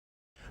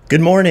Good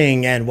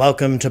morning and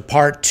welcome to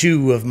part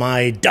 2 of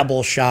my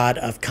double shot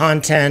of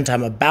content.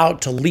 I'm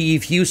about to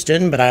leave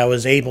Houston, but I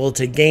was able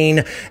to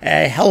gain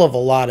a hell of a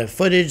lot of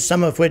footage,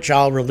 some of which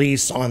I'll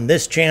release on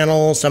this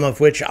channel, some of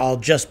which I'll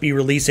just be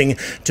releasing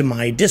to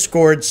my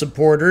Discord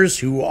supporters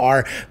who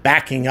are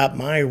backing up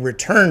my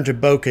return to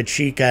Boca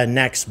Chica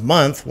next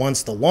month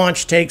once the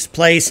launch takes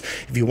place.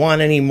 If you want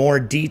any more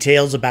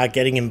details about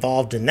getting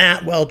involved in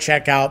that, well,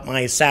 check out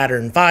my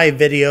Saturn V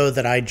video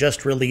that I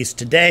just released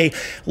today,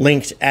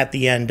 linked at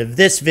the end of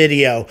this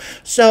video.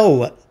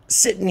 So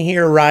sitting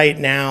here right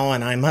now,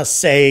 and I must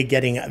say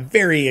getting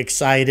very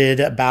excited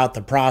about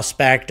the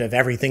prospect of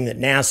everything that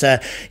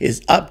NASA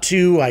is up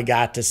to. I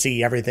got to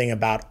see everything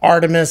about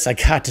Artemis. I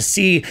got to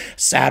see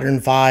Saturn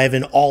V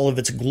in all of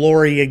its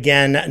glory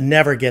again.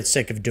 Never get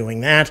sick of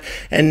doing that.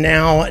 And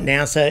now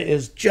NASA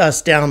is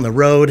just down the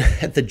road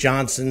at the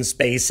Johnson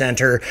Space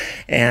Center,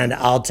 and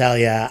I'll tell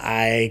you,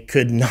 I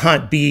could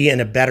not be in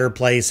a better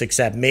place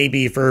except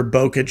maybe for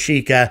Boca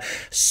Chica.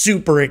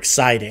 Super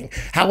exciting.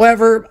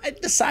 However, I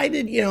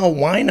decided,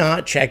 why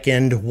not check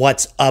into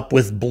what's up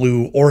with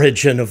Blue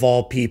Origin of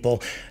all people?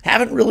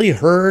 Haven't really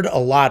heard a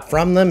lot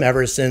from them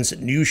ever since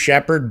New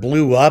Shepard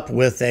blew up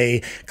with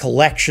a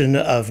collection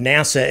of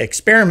NASA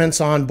experiments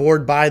on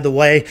board, by the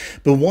way.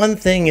 But one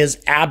thing is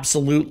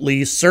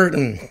absolutely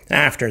certain.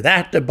 After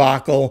that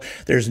debacle,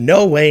 there's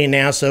no way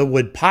NASA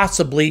would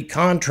possibly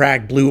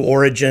contract Blue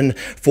Origin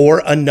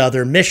for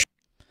another mission.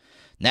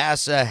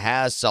 NASA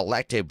has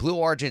selected Blue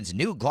Origin's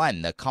New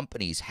Glenn, the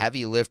company's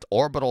heavy-lift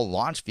orbital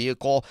launch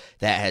vehicle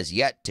that has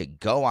yet to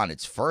go on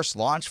its first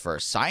launch for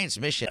a science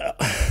mission.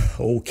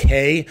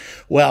 Okay,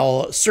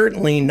 well,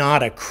 certainly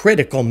not a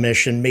critical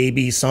mission,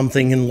 maybe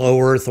something in low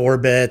Earth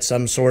orbit,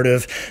 some sort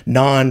of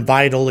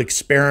non-vital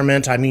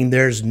experiment. I mean,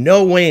 there's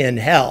no way in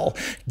hell,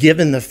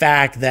 given the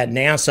fact that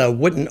NASA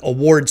wouldn't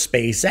award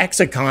SpaceX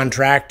a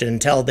contract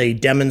until they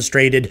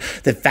demonstrated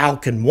that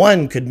Falcon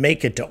 1 could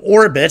make it to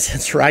orbit.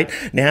 That's right,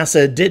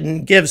 NASA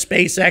didn't give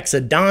SpaceX a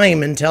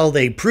dime until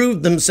they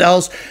proved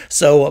themselves.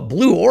 So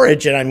Blue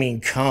Origin, I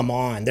mean, come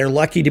on, they're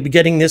lucky to be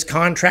getting this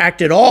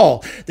contract at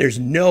all. There's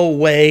no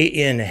way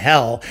in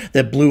hell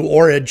that Blue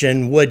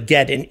Origin would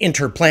get an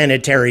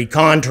interplanetary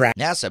contract.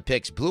 NASA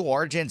picks Blue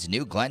Origin's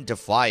New Glenn to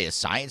fly a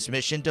science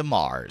mission to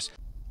Mars.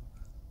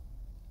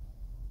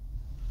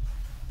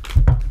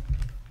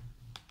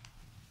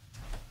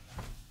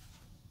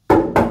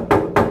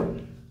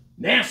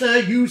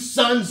 NASA, you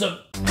sons of...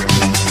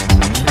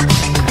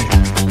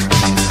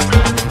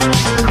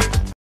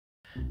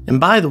 And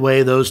by the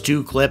way, those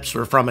two clips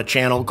were from a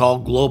channel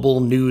called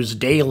Global News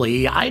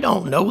Daily. I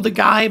don't know the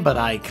guy, but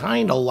I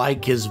kind of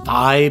like his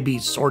vibe.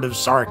 He's sort of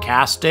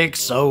sarcastic,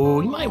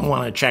 so you might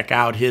want to check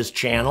out his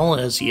channel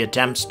as he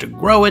attempts to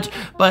grow it.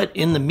 But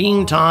in the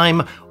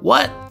meantime,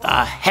 what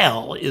the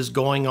hell is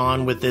going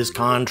on with this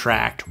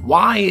contract?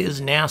 Why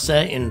is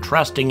NASA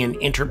entrusting an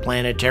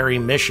interplanetary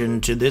mission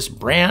to this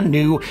brand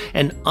new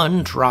and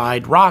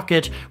untried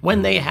rocket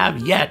when they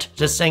have yet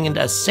to send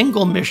a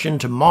single mission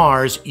to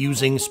Mars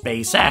using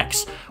SpaceX?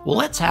 Well,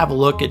 let's have a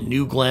look at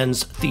New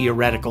Glenn's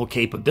theoretical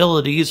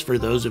capabilities for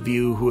those of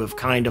you who have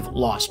kind of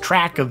lost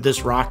track of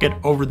this rocket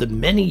over the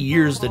many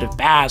years that have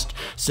passed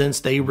since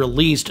they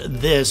released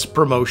this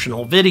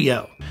promotional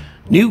video.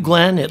 New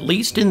Glenn, at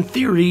least in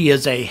theory,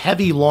 is a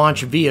heavy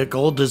launch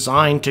vehicle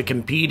designed to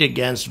compete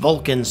against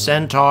Vulcan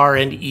Centaur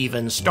and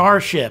even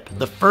Starship.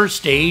 The first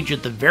stage,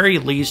 at the very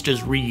least,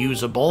 is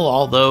reusable,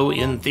 although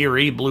in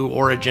theory Blue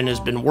Origin has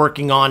been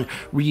working on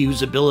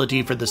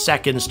reusability for the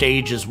second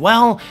stage as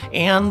well,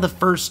 and the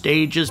first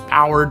stage is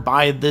powered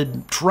by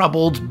the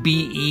troubled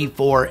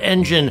BE-4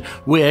 engine,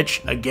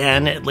 which,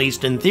 again, at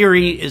least in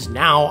theory, is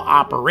now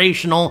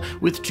operational,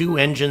 with 2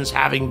 engines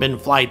having been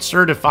flight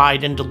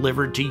certified and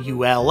delivered to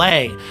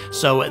ULA.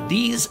 So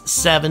these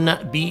 7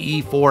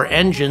 BE-4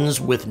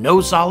 engines, with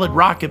no solid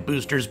rocket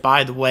boosters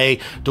by the way,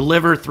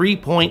 deliver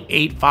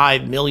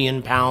 3.85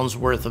 million pounds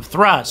worth of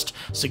thrust,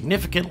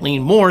 significantly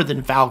more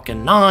than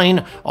Falcon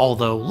 9,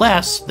 although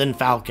less than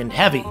Falcon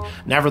Heavy.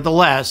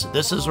 Nevertheless,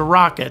 this is a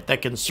rocket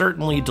that can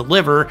certainly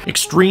deliver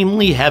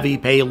extremely heavy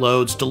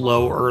payloads to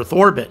low Earth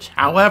orbit.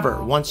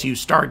 However, once you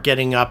start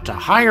getting up to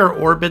higher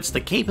orbits, the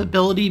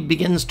capability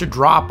begins to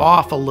drop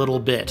off a little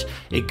bit.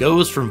 It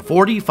goes from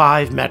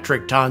 45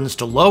 metric tons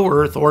to low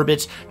Earth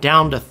orbits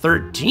down to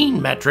 13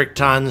 metric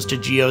tons to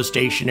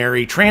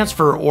geostationary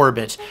transfer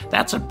orbit.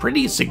 That's a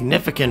pretty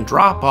significant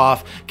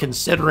drop-off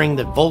considering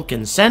that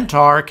Vulcan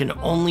Centaur can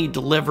only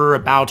deliver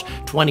about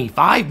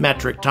 25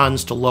 metric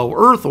tons to low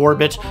Earth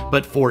orbit,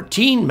 but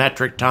 14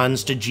 metric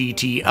tons to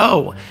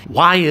GTO.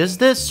 Why is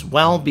this?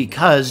 Well,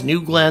 because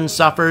New Glenn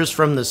suffers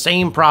from the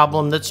same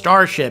problem that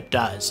Starship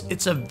does.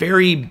 It's a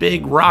very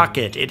big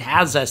rocket. It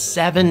has a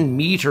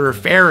 7-meter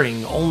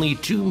fairing, only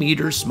 2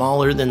 meters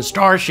smaller than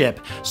Starship.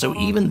 Starship. So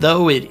even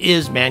though it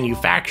is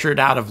manufactured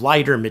out of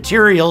lighter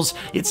materials,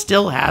 it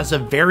still has a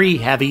very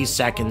heavy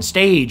second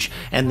stage,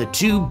 and the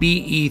two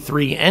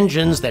BE-3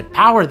 engines that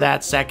power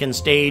that second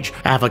stage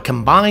have a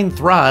combined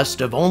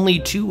thrust of only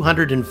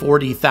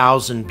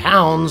 240,000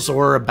 pounds,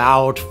 or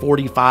about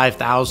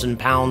 45,000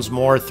 pounds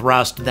more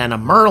thrust than a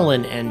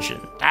Merlin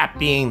engine. That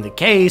being the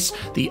case,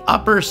 the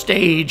upper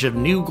stage of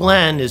New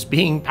Glenn is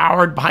being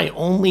powered by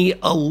only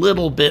a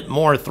little bit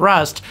more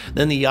thrust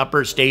than the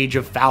upper stage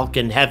of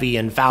Falcon Heavy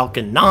and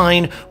Falcon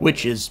 9,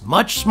 which is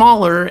much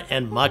smaller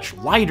and much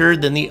lighter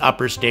than the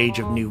upper stage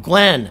of New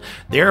Glenn.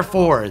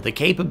 Therefore, the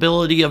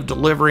capability of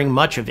delivering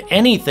much of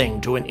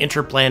anything to an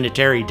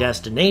interplanetary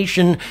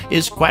destination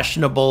is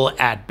questionable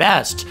at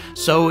best.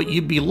 So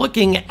you'd be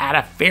looking at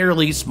a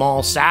fairly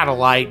small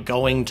satellite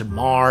going to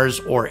Mars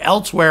or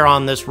elsewhere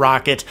on this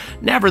rocket.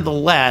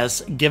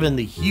 Nevertheless, given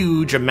the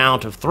huge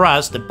amount of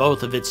thrust that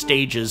both of its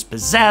stages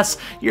possess,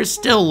 you're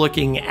still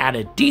looking at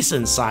a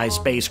decent-sized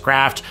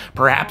spacecraft,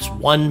 perhaps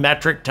 1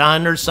 metric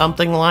ton or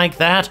something like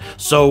that.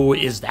 So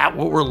is that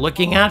what we're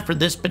looking at for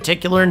this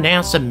particular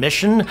NASA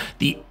mission?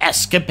 The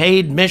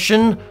Escapade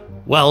mission?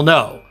 Well,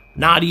 no.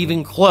 Not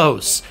even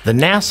close. The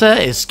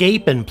NASA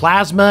Escape and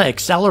Plasma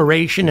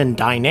Acceleration and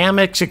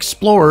Dynamics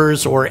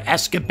Explorers, or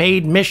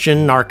Escapade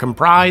mission, are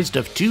comprised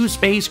of 2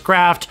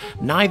 spacecraft,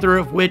 neither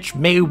of which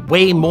may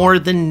weigh more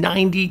than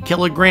 90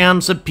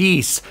 kilograms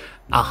apiece.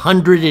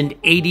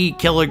 180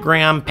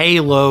 kilogram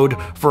payload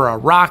for a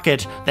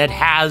rocket that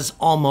has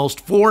almost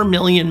 4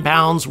 million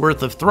pounds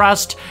worth of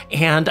thrust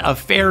and a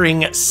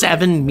fairing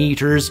 7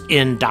 meters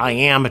in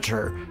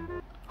diameter.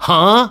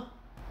 Huh?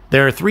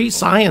 There are 3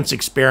 science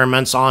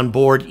experiments on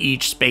board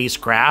each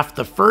spacecraft,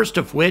 the first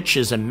of which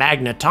is a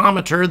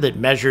magnetometer that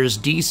measures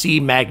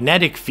DC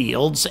magnetic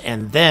fields,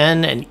 and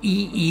then an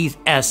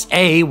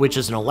EESA, which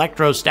is an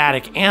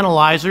electrostatic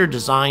analyzer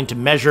designed to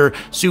measure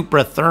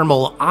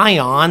suprathermal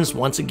ions.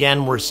 Once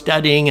again, we're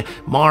studying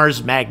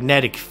Mars'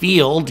 magnetic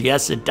field.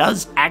 Yes, it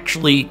does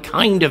actually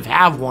kind of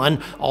have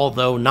one,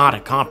 although not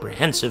a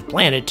comprehensive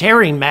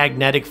planetary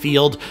magnetic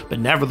field, but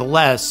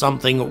nevertheless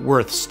something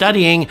worth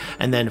studying.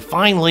 And then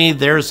finally,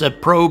 there's a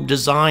probe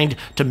designed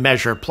to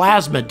measure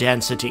plasma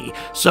density.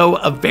 So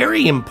a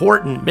very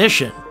important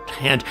mission.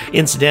 And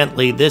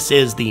incidentally, this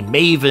is the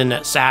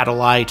Maven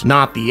satellite,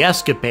 not the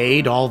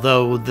Escapade,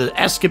 although the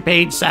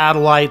Escapade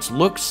satellites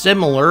look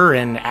similar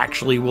and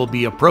actually will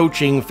be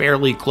approaching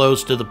fairly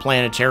close to the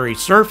planetary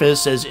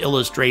surface as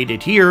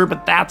illustrated here,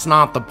 but that's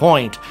not the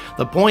point.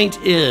 The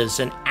point is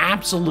an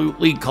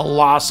absolutely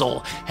colossal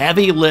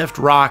heavy lift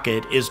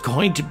rocket is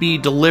going to be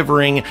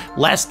delivering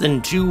less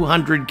than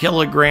 200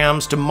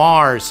 kilograms to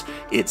Mars.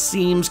 It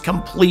seems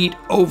complete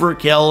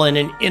overkill and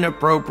an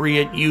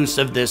inappropriate use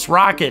of this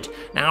rocket.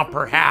 Now,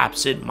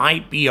 perhaps it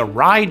might be a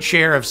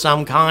rideshare of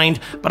some kind,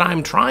 but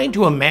I'm trying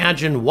to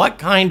imagine what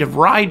kind of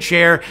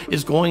rideshare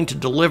is going to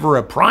deliver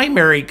a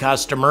primary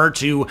customer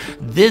to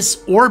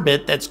this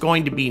orbit that's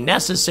going to be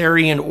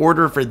necessary in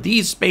order for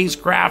these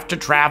spacecraft to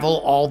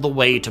travel all the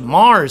way to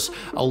Mars.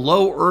 A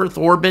low Earth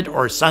orbit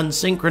or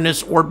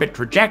sun-synchronous orbit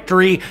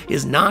trajectory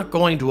is not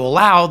going to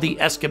allow the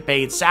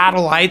Escapade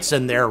satellites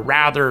and their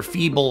rather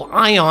feeble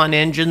ion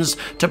engines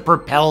to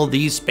propel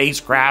these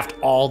spacecraft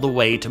all the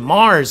way to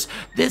Mars.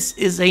 This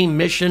is a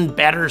mission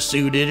better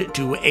suited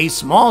to a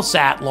small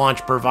sat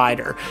launch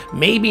provider.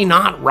 Maybe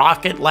not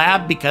Rocket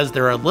Lab because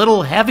they're a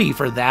little heavy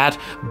for that,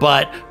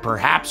 but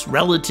perhaps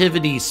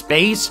Relativity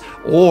Space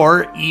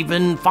or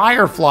even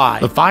Firefly.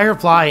 The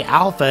Firefly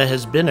Alpha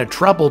has been a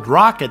troubled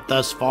rocket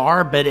thus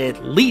far, but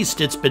at least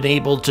it's been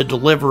able to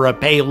deliver a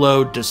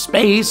payload to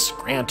space.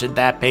 Granted,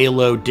 that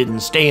payload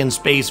didn't stay in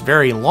space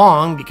very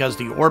long because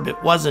the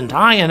orbit wasn't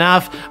high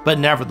enough, but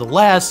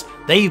nevertheless,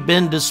 they've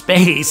been to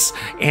space,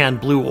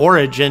 and Blue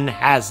Origin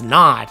has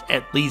not,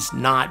 at least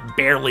not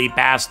barely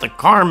past the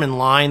Kármán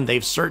line.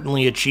 They've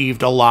certainly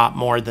achieved a lot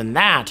more than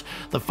that.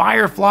 The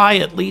Firefly,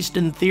 at least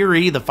in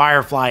theory, the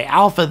Firefly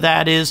Alpha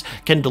that is,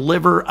 can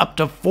deliver up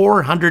to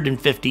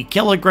 450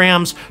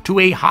 kilograms to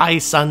a high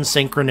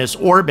sun-synchronous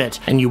orbit,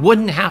 and you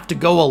wouldn't have to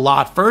go a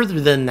lot further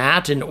than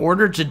that in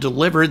order to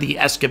deliver the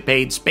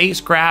Escapade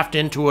spacecraft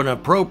into an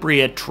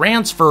appropriate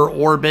transfer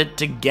orbit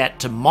to get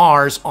to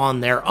Mars on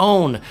their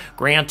own.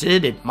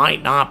 Granted, it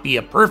might not be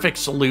a perfect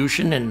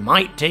solution and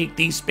might take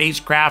these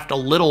spacecraft a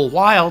little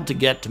while to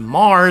get to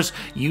Mars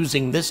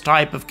using this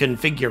type of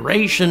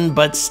configuration,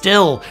 but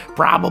still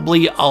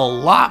probably a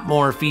lot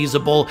more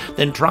feasible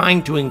than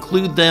trying to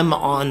include them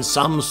on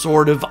some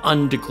sort of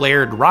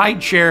undeclared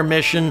rideshare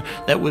mission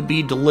that would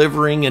be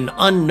delivering an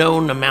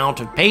unknown amount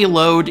of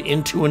payload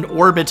into an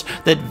orbit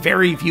that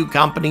very few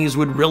companies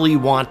would really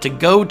want to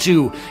go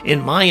to.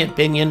 In my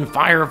opinion,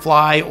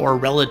 Firefly or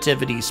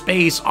Relativity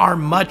Space are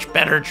much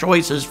better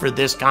choices for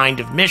this kind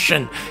of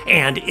mission,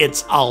 and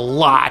it's a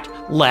lot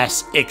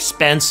less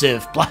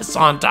expensive. Plus,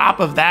 on top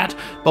of that,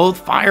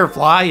 both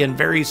Firefly and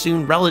very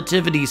soon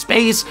Relativity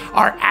Space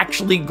are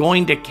actually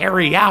going to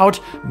carry out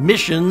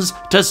missions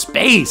to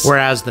space.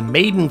 Whereas the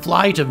maiden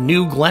flight of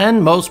New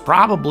Glenn most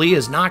probably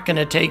is not going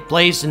to take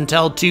place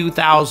until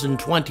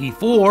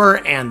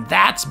 2024, and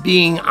that's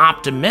being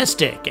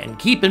optimistic. And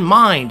keep in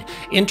mind,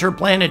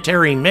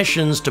 interplanetary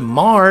missions to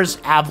Mars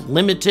have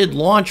limited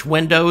launch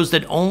windows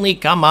that only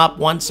come up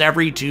once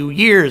every 2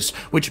 years,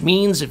 which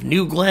means if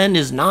New Glenn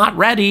is not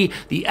ready,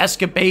 the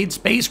Escapade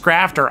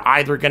spacecraft are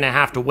either going to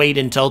have to wait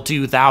until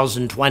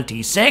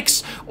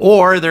 2026,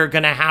 or they're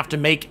going to have to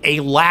make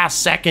a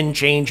last-second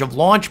change of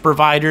launch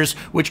providers,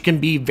 which can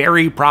be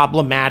very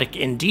problematic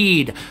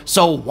indeed.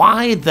 So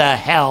why the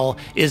hell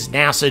is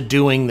NASA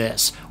doing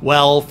this?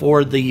 Well,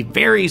 for the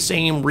very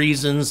same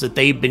reasons that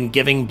they've been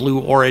giving Blue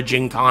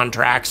Origin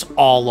contracts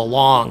all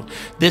along.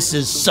 This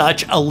is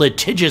such a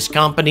litigious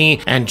company,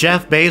 and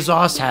Jeff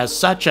Bezos has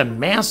such a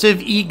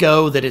massive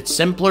ego that it's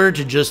simpler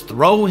to just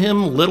throw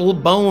him little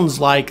bones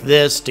like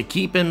this to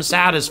keep him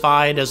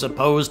satisfied as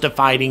opposed to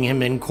fighting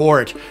him in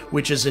court,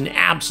 which is an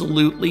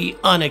absolutely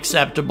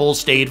unacceptable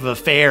state of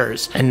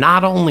affairs. And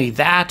not only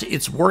that,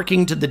 it's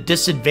working to the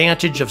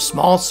disadvantage of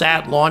small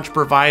sat launch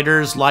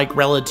providers like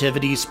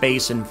Relativity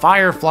Space and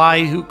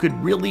Firefly, who could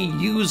really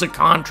use a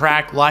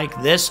contract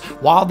like this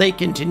while they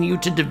continue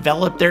to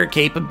develop their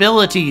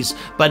capabilities.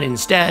 But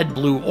instead,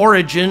 Blue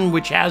Origin,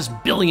 which has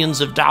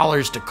billions of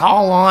dollars to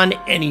call on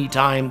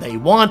anytime they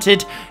want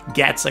it,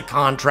 gets a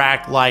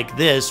contract like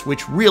this,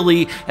 which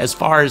really, as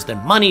far as the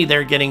money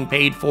they're getting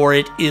paid for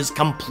it, is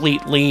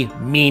completely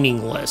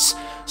meaningless.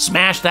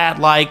 Smash that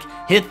like,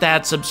 hit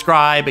that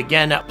subscribe.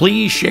 Again,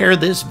 please share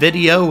this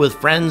video with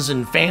friends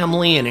and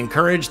family and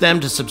encourage them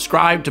to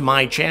subscribe to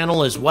my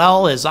channel as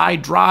well, as I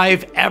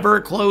drive ever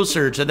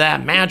closer to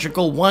that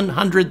magical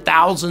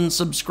 100,000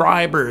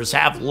 subscribers.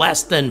 Have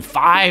less than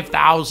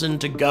 5,000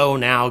 to go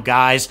now,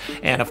 guys.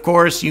 And of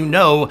course, you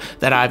know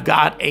that I've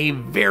got a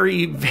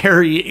very,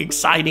 very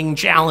exciting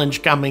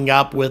challenge coming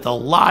up with a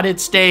lot at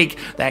stake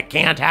that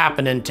can't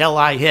happen until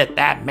I hit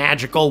that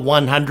magical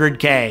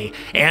 100K.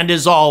 And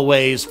as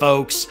always,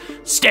 folks,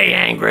 stay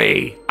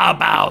angry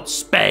about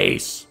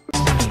space.